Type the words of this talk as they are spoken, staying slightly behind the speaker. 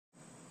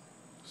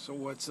So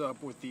what's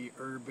up with the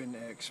Urban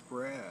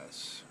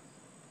Express?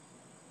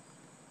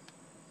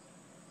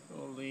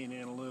 We'll lean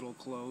in a little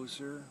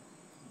closer.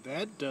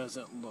 That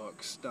doesn't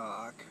look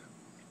stock.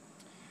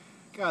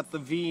 Got the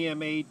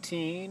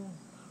VM18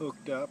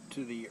 hooked up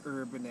to the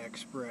Urban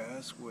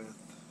Express with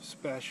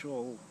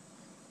special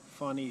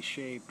funny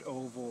shaped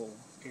oval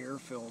air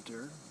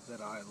filter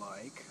that I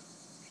like.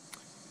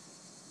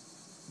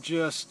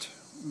 Just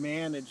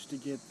managed to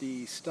get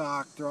the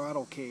stock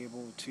throttle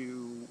cable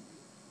to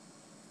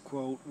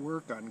quote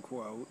work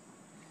unquote.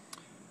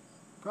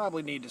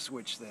 Probably need to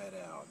switch that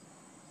out.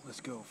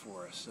 Let's go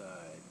for a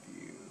side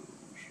view,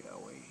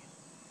 shall we?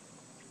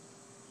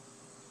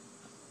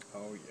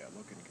 Oh yeah,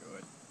 looking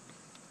good.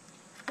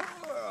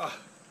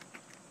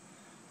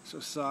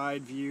 So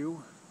side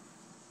view.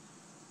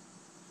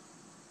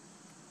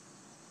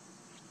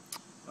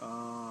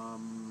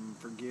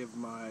 Forgive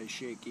my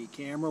shaky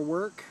camera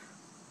work.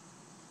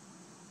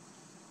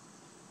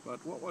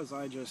 But what was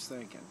I just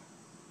thinking?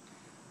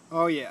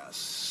 Oh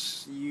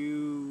yes,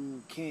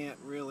 you can't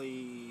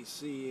really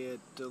see it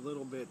a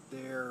little bit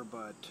there,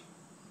 but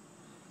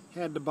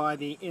had to buy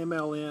the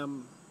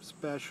MLM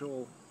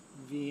special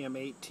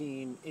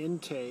VM18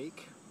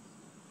 intake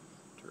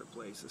to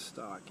replace the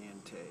stock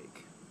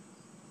intake.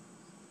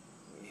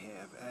 We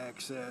have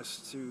access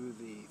to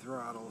the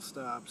throttle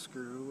stop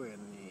screw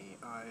and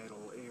the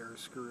idle air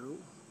screw.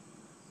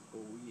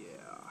 Oh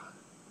yeah.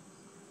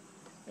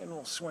 And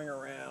we'll swing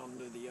around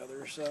to the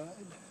other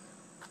side.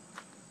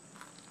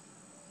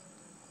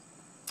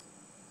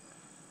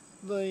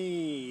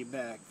 The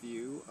back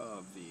view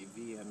of the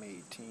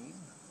VM18.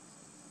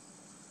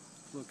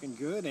 Looking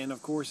good, and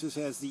of course this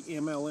has the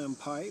MLM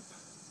pipe.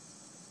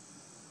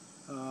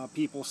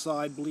 People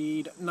side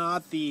bleed,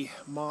 not the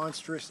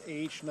monstrous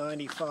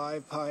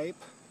H95 pipe,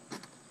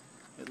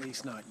 at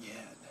least not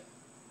yet.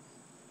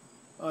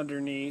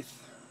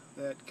 Underneath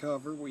that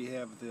cover we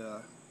have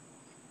the,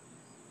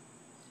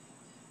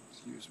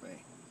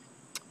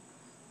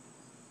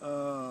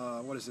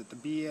 what is it, the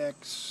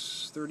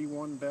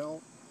BX31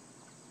 belt.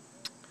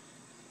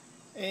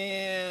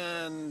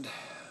 And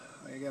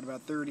I got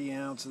about 30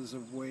 ounces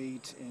of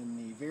weight in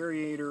the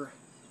variator.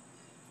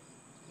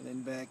 And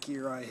then back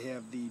here I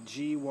have the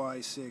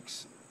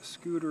GY6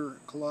 scooter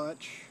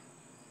clutch,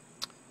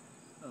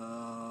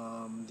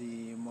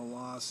 the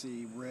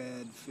Molossi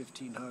Red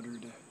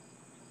 1500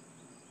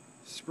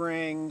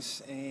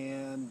 springs,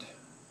 and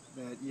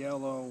that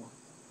yellow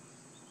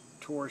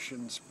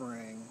torsion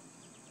spring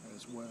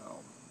as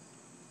well.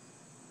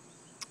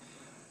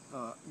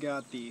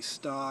 Got the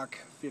stock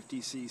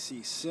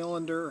 50cc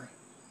cylinder,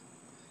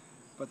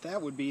 but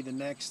that would be the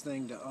next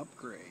thing to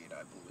upgrade,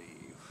 I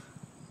believe.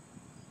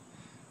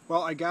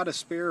 Well, I got a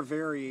spare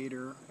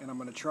variator, and I'm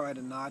going to try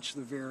to notch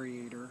the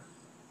variator.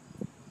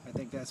 I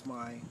think that's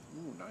my,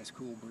 ooh, nice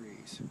cool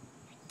breeze.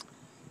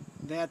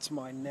 That's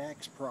my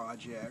next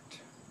project.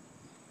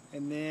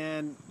 And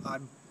then I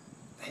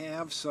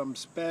have some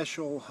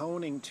special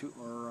honing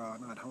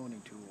not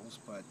honing tools,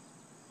 but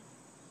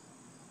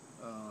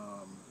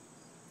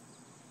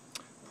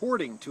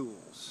porting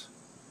tools.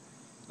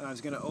 I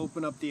was going to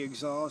open up the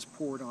exhaust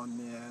port on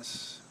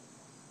this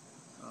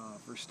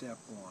for step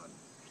one.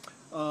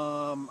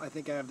 I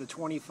think I have the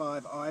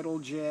 25 idle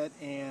jet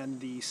and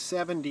the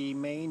 70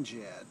 main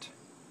jet,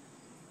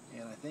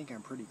 and I think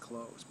I'm pretty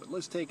close. But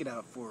let's take it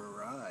out for a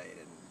ride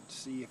and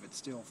see if it's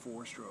still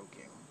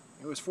four-stroking.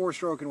 It was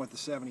four-stroking with the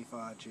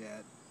 75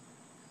 jet,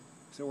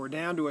 so we're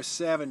down to a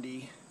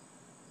 70,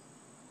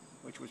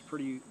 which was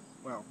pretty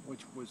well,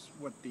 which was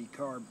what the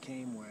carb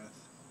came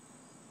with.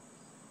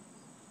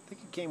 I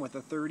think it came with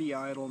a 30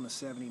 idle and the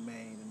 70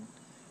 main, and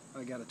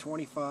I got a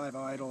 25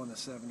 idle and a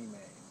 70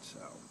 main. So,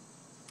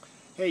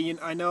 hey,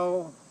 I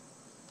know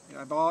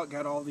I've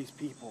got all these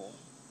people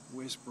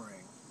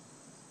whispering,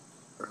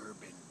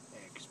 Urban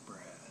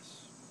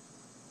Express,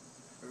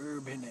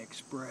 Urban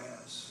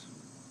Express.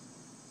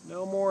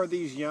 No more of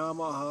these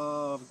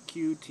Yamaha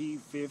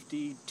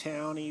QT50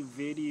 townie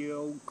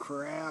video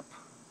crap.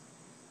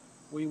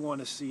 We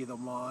want to see the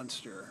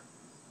monster.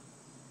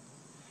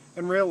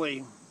 And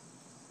really,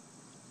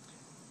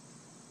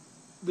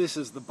 this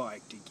is the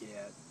bike to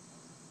get.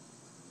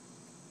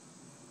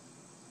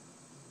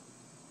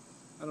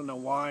 I don't know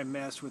why I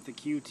messed with the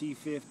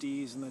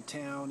QT50s and the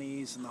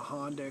Townies and the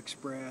Honda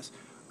Express.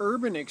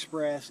 Urban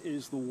Express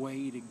is the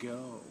way to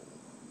go,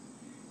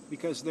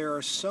 because there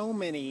are so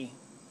many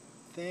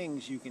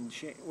things you can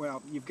change.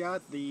 Well, you've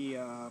got the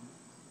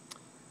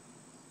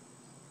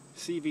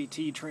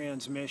CVT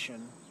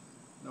transmission,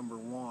 number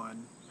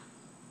one,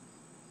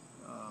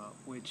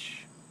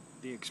 which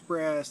the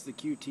Express, the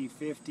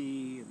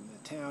QT50, and the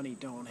Townie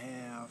don't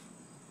have.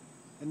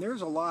 And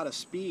there's a lot of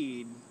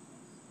speed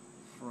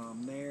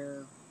from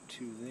there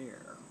to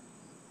there.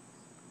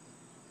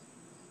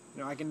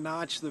 You know, I can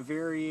notch the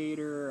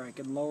variator, I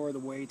can lower the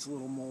weights a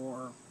little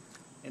more,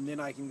 and then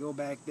I can go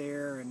back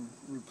there and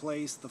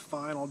replace the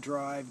final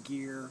drive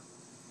gear.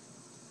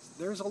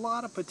 There's a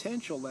lot of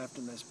potential left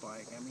in this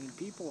bike. I mean,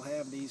 people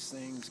have these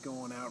things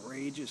going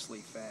outrageously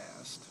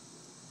fast.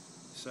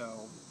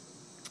 So,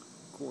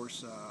 of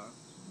course,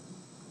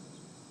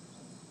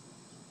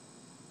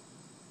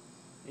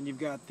 and you've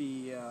got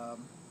the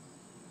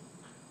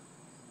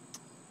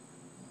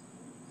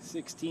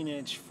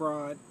 16-inch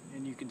front,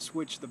 and you can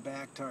switch the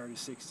back tire to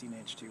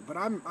 16-inch too. But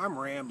I'm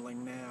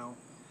rambling now.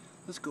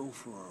 Let's go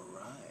for a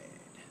ride.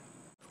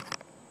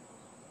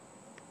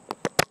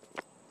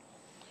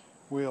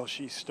 Will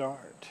she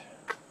start?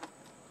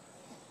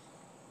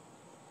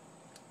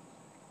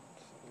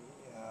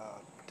 Yeah,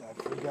 I've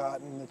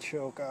forgotten the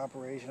choke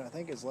operation. I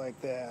think it's like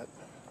that.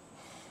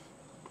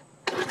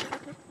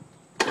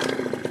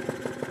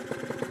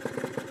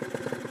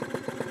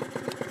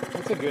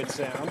 That's a good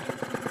sound.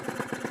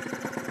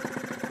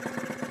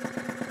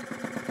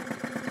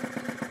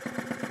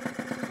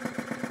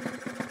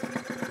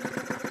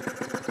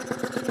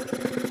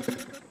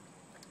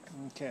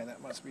 Okay,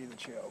 that must be the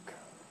choke.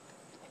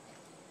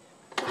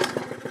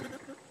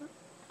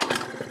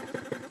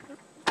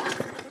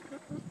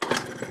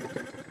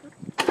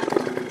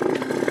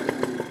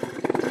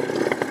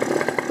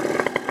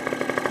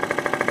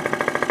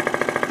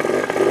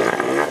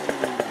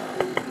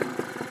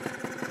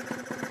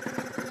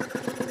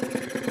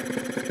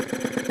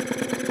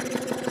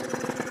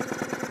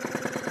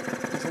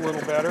 It's a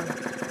little better.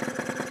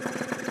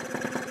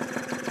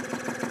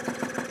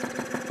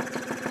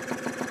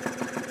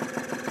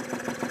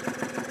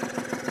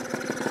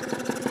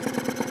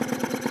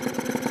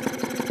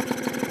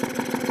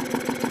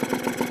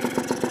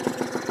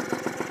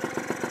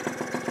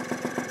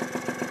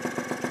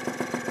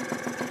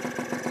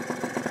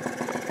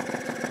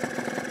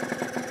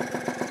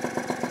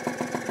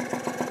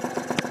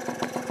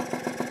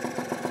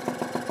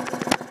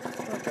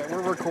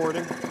 We're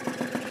recording. I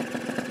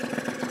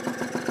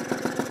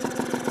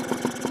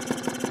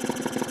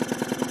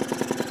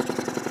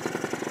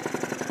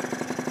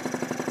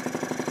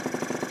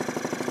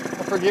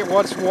forget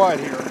what's what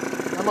here.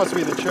 That must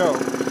be the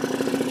choke.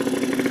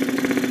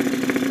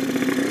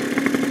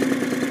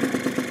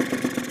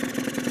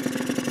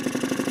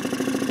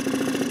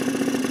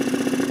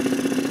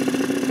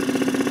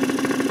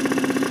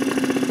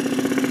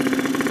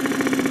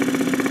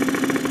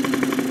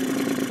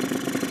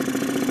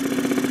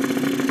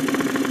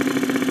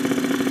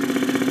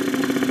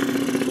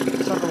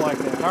 Like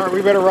that. All right,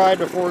 we better ride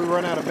before we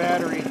run out of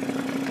battery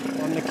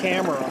on the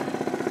camera.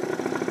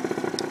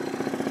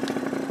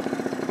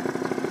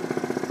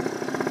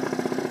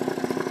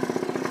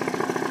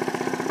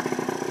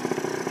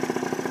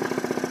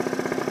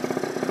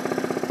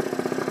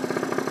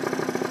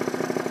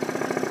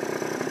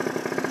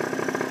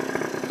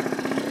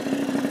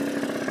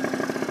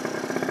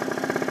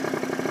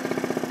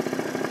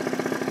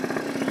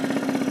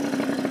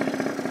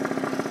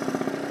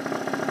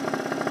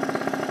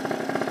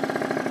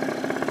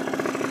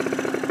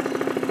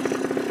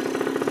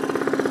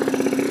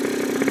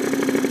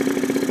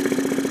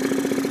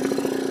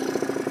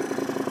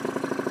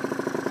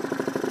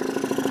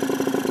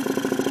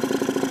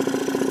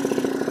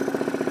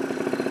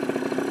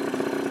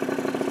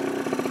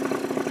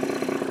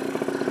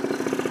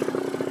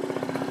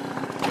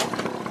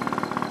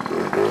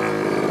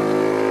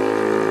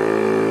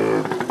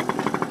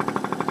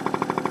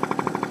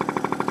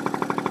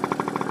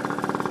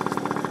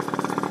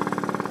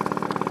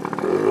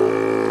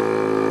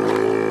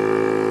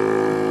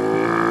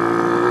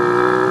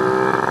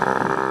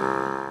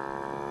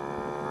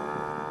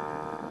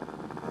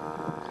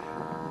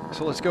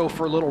 So let's go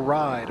for a little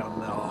ride on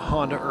the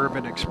Honda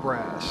Urban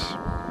Express.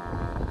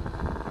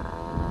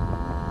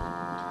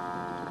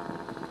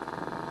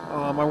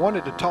 I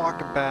wanted to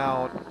talk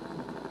about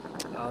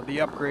the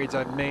upgrades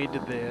I've made to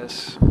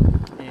this,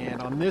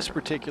 and on this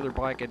particular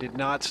bike I did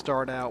not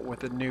start out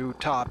with a new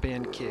top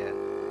end kit.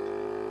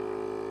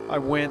 I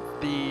went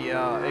the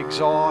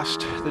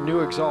new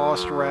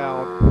exhaust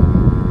route,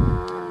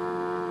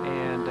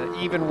 and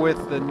even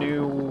with the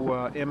new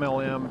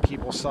MLM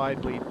People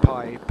side bleed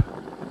pipe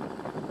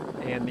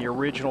and the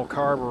original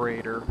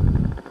carburetor,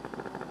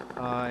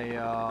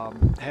 I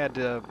had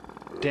to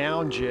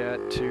down jet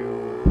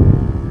to,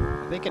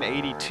 I think, an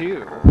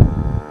 82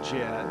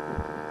 jet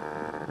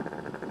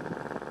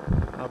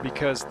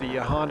because the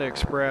Honda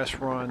Express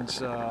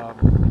runs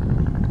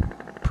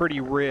pretty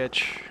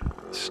rich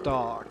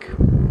stock,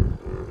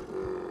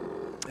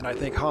 and I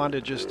think Honda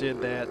just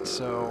did that,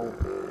 so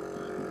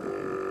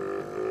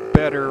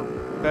better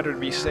to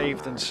be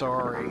safe than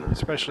sorry,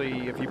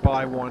 especially if you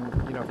buy one,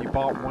 you know, if you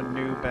bought one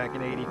new back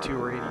in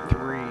 82 or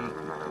 83,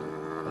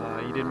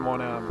 you didn't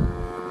want to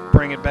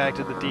bring it back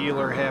to the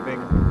dealer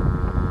having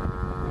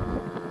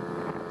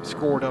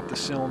scored up the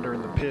cylinder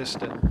and the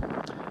piston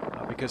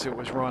because it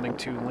was running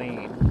too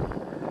lean.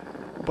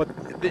 But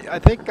I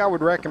think I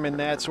would recommend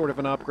that sort of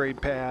an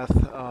upgrade path,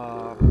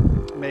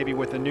 maybe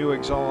with a new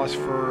exhaust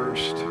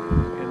first,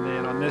 and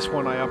then on this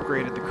one I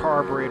upgraded the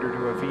carburetor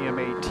to a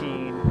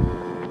VM18.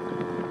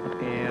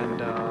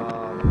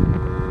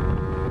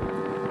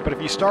 But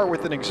if you start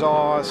with an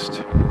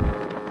exhaust,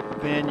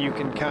 then you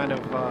can kind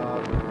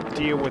of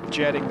deal with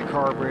jetting the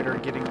carburetor,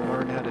 getting to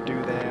learn how to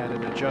do that,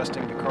 and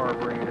adjusting the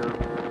carburetor.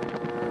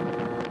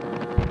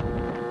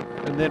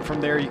 And then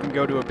from there you can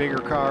go to a bigger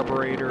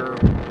carburetor,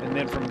 and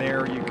then from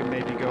there you can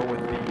maybe go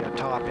with the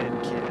top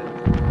end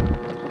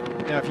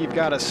kit. Now if you've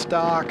got a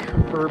stock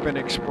Urban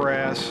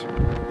Express,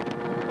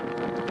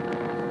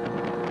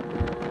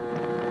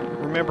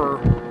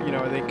 remember, you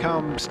know, they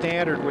come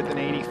standard with an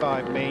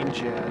 85 main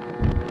jet,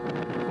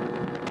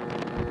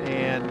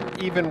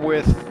 and even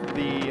with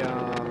the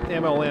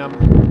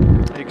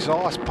MLM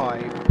exhaust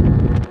pipe,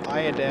 I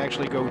had to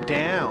actually go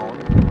down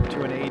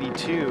to an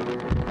 82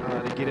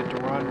 to get it to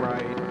run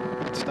right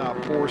and stop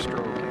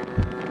four-stroking.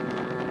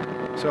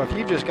 So if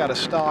you've just got a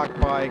stock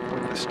bike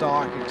with the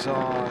stock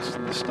exhaust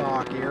and the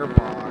stock air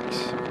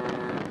box,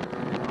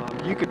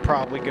 you could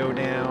probably go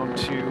down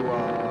to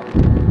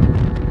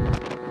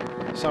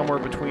somewhere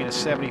between a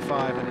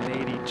 75 and an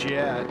 80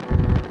 jet,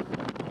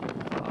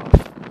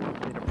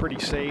 you know, pretty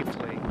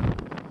safely.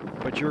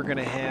 But you're going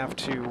to have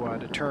to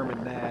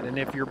determine that. And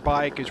if your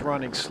bike is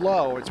running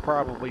slow, it's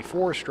probably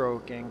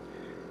four-stroking,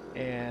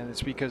 and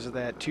it's because of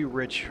that too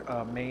rich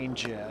main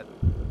jet.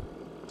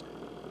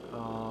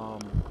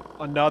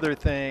 Another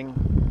thing,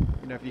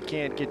 you know, if you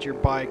can't get your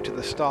bike to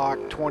the stock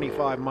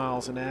 25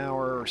 miles an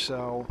hour or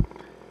so,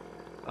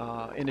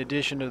 in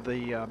addition to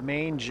the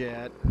main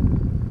jet,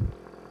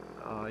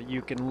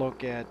 you can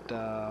look at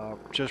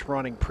just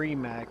running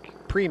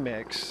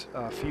premix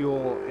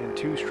fuel and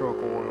two-stroke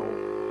oil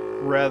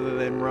rather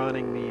than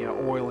running the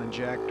oil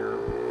injector.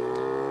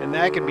 And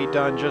that can be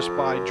done just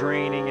by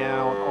draining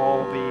out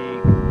all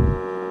the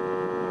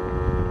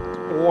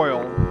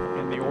oil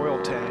in the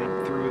oil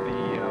tank through the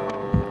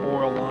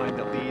oil line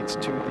that leads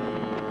to the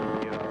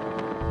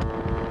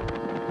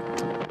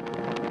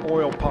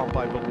oil pump,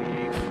 I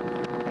believe.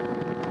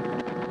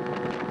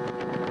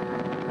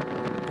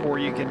 Or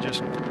you can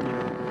just, you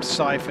know,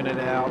 siphon it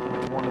out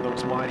with one of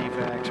those Mighty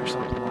Vacs or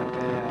something like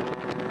that.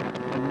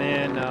 And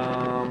then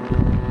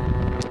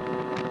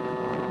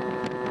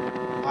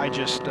I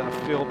just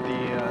filled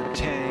the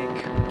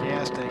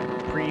gas tank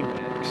with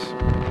premix.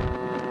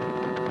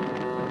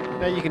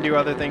 Now you can do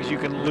other things. You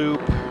can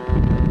loop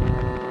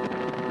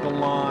the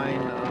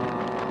line,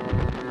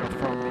 you know,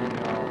 from the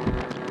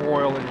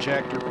oil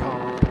injector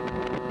pump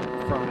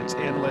from its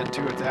inlet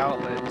to its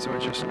outlet, and so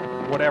it's just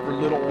whatever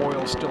little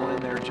oil is still in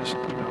there, just,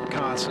 you know,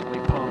 constantly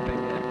pumping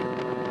it,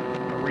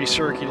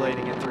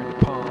 recirculating it through the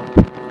pump.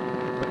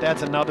 But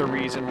that's another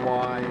reason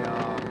why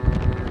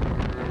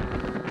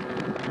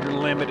you're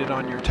limited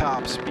on your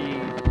top speed. You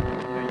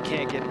know, you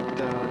can't get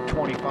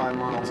 25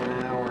 miles an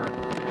hour.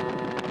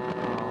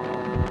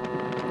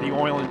 The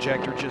oil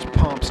injector just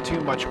pumps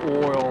too much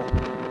oil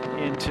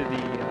into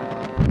the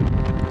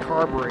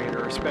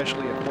carburetor,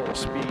 especially at full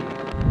speed.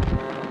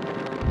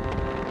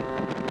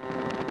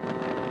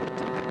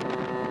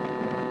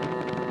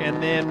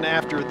 And then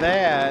after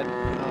that,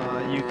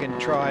 you can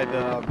try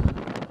the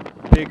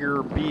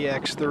bigger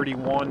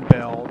BX31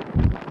 belt.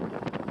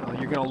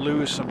 You're going to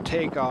lose some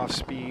takeoff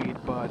speed,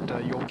 but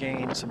you'll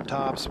gain some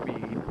top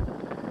speed.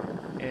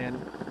 And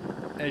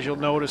as you'll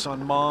notice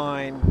on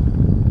mine,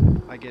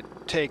 I get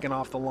taken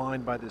off the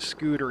line by the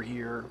scooter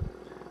here.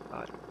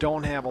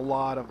 Don't have a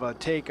lot of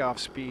takeoff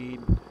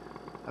speed.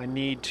 I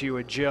need to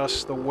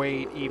adjust the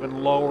weight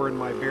even lower in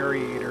my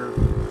variator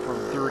from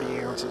 30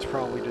 ounces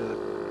probably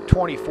to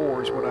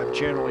 24 is what I've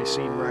generally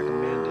seen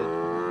recommended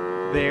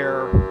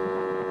there.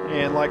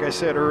 And like I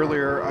said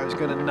earlier, I was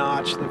going to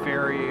notch the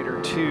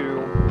variator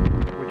too,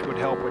 which would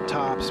help with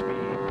top speed.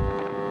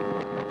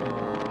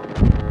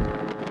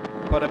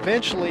 But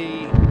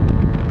eventually,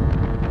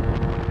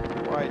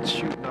 why it's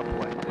shooting up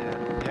like that,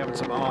 I'm having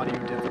some audio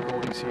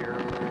difficulties here.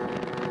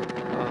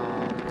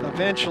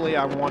 Eventually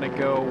I want to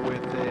go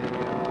with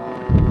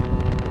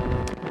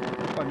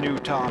a new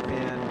top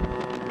end.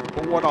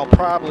 But what I'll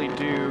probably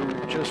do,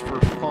 just for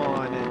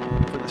fun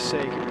and for the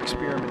sake of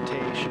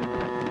experimentation,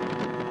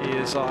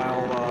 is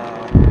I'll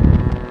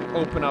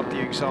open up the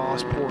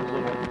exhaust port a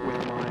little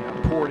with my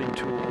porting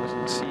tools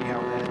and see how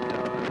that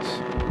does.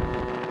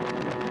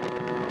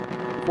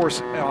 Of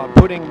course,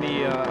 putting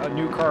a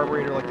new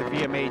carburetor like the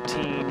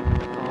VM18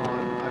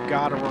 on, I've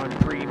got to run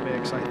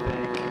premix, I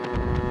think,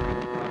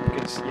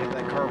 because yeah,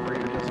 that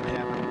carburetor doesn't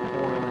have an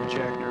oil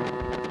injector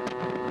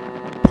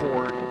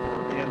port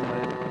or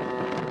inlet.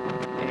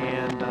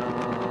 And I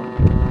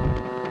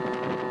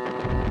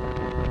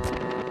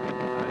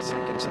was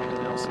thinking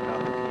something else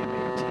about the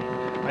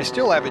VM18. I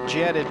still have it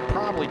jetted,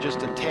 probably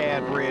just a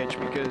tad rich,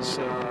 because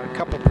a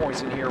couple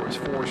points in here was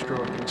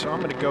four-stroking. So I'm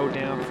going to go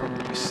down from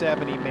the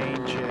 70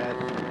 main jet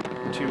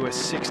to a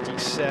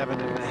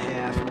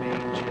 67.5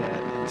 main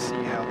jet and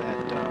see how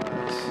that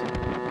does.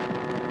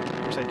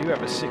 Of course, I do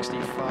have a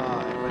 65.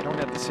 I don't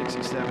have the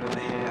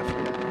 67.5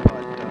 yet,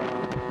 but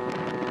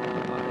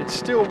it's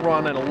still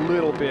running a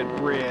little bit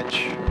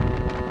rich.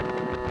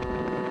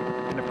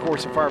 And of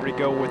course, if I were to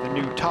go with a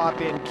new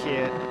top-end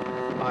kit,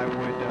 I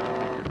would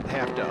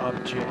have to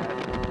up-jet.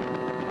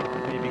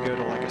 Maybe go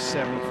to like a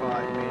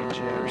 75 main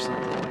jet or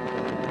something like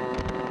that.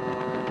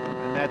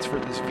 And that's for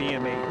this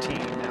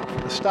VM18. Now, for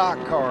the stock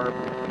carb,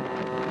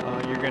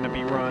 you're going to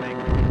be running,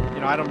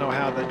 you know, I don't know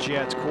how the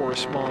jets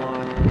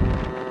correspond,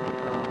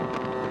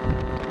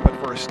 but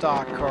for a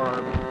stock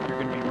carb,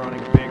 you're going to be running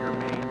a bigger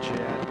main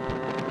jet.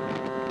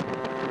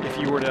 If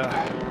you were to,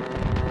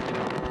 you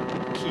know,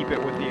 keep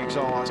it with the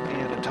exhaust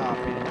and a top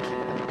end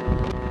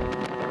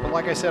kit. But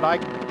like I said, I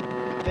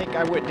think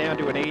I went down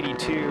to an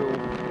 82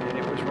 and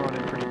it was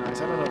running pretty nice.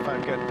 I don't know if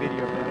I've got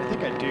video of that. I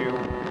think I do.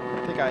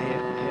 I think I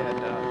had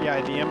yeah, I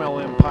had the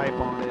MLM pipe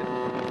on it,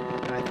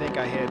 and I think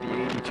I had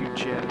the 82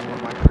 jet in one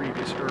of my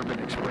previous Urban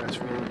Express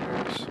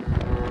videos.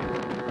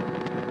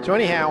 So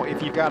anyhow,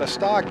 if you've got a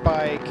stock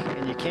bike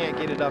and you can't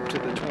get it up to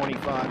the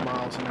 25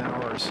 miles an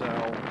hour or so,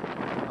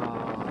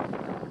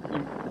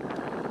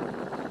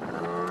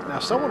 now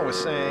someone was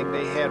saying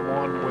they had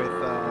one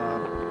with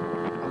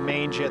a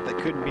main jet that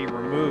couldn't be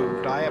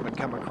removed. I haven't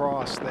come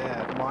across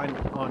that. Mine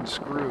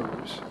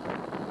unscrews.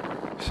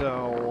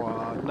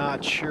 So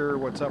not sure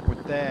what's up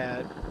with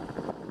that,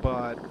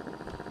 but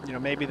you know,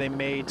 maybe they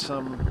made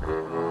some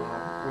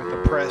with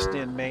a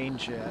pressed-in main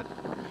jet.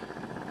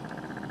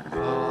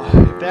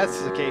 If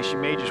that's the case, you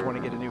may just want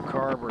to get a new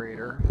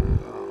carburetor,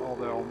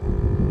 although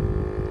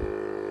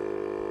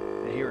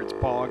I hear it's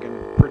bogging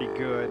pretty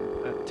good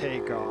at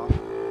takeoff.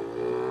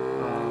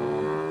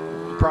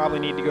 You probably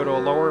need to go to a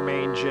lower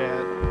main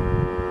jet,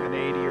 an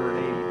 80 or an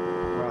 80,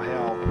 well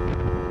hell,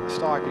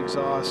 stock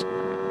exhaust.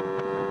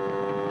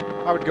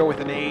 I would go with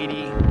an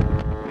 80,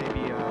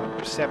 maybe a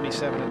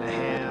 77 and a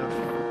half.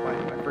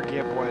 I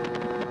forget what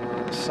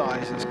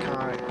sizes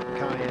Cayenne,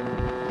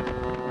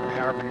 or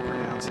however you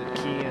pronounce it,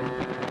 Cayenne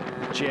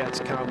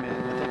jets come in.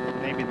 I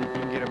think maybe you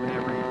can get them in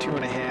every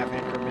 2.5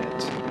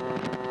 increments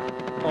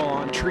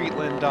on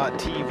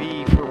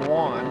treatland.tv for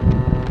one.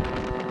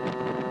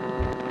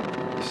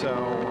 So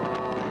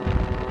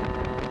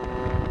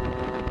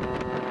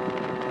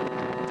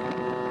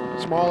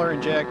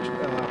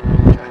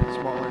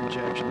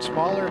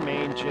smaller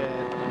main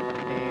jet,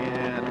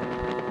 and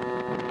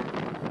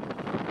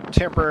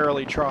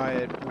temporarily try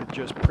it with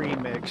just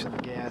premix in the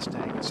gas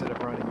tank instead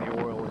of running the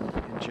oil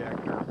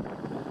injector.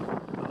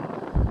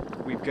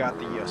 We've got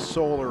the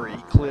solar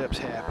eclipse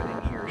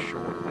happening here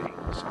shortly,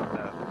 so I'm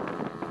going to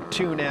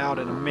tune out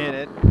in a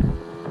minute,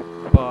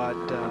 but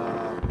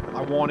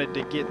I wanted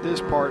to get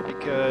this part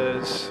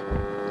because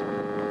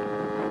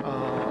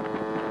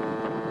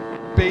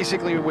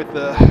basically with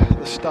the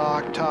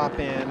stock top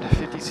end,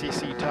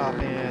 50cc top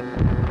end,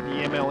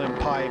 the MLM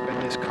pipe,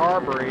 and this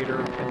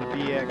carburetor and the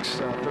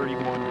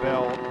VX31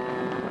 belt,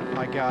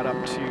 I got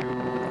up to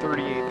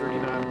 38,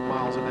 39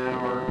 miles an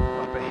hour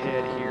up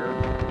ahead here.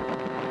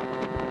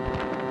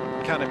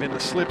 Kind of in the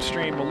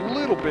slipstream a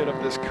little bit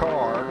of this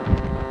car,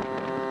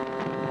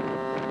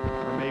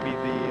 or maybe I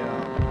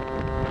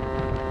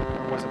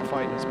wasn't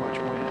fighting as much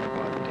wind,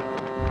 but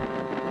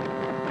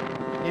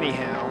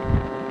anyhow.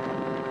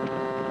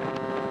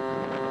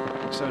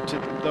 So to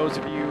those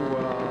of you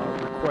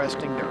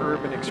requesting the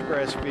Urban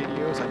Express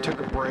videos, I took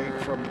a break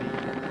from the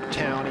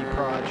Townie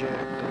project,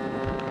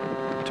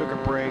 and took a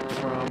break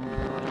from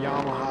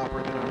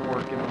Yamahopper that I'm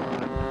working on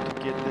to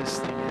get this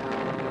thing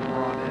out and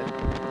run it.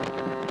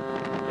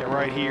 Yeah,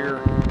 right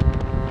here,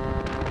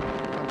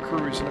 I'm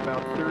cruising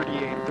about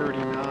 38,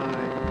 39,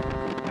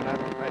 and I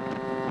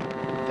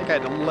think I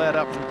had to let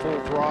up from full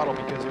throttle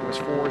because it was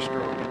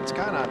 4-stroke. And it's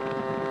kind of,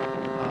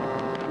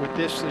 with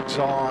this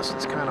exhaust,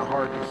 it's kind of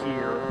hard to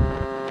hear.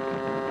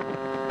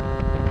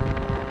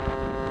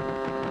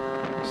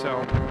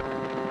 So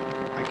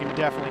I can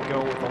definitely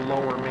go with a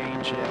lower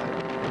main jet,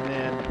 and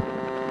then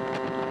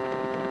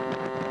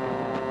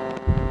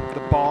the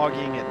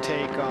bogging at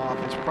takeoff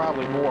is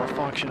probably more a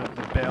function of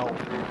the belt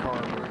than the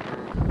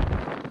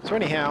carburetor. So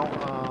anyhow,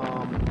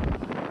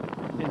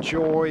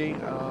 enjoy.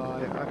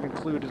 I've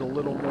included a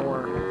little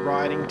more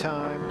riding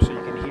time so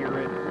you can hear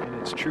it in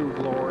its true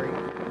glory.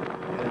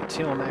 And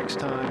until next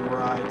time,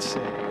 ride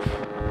safe.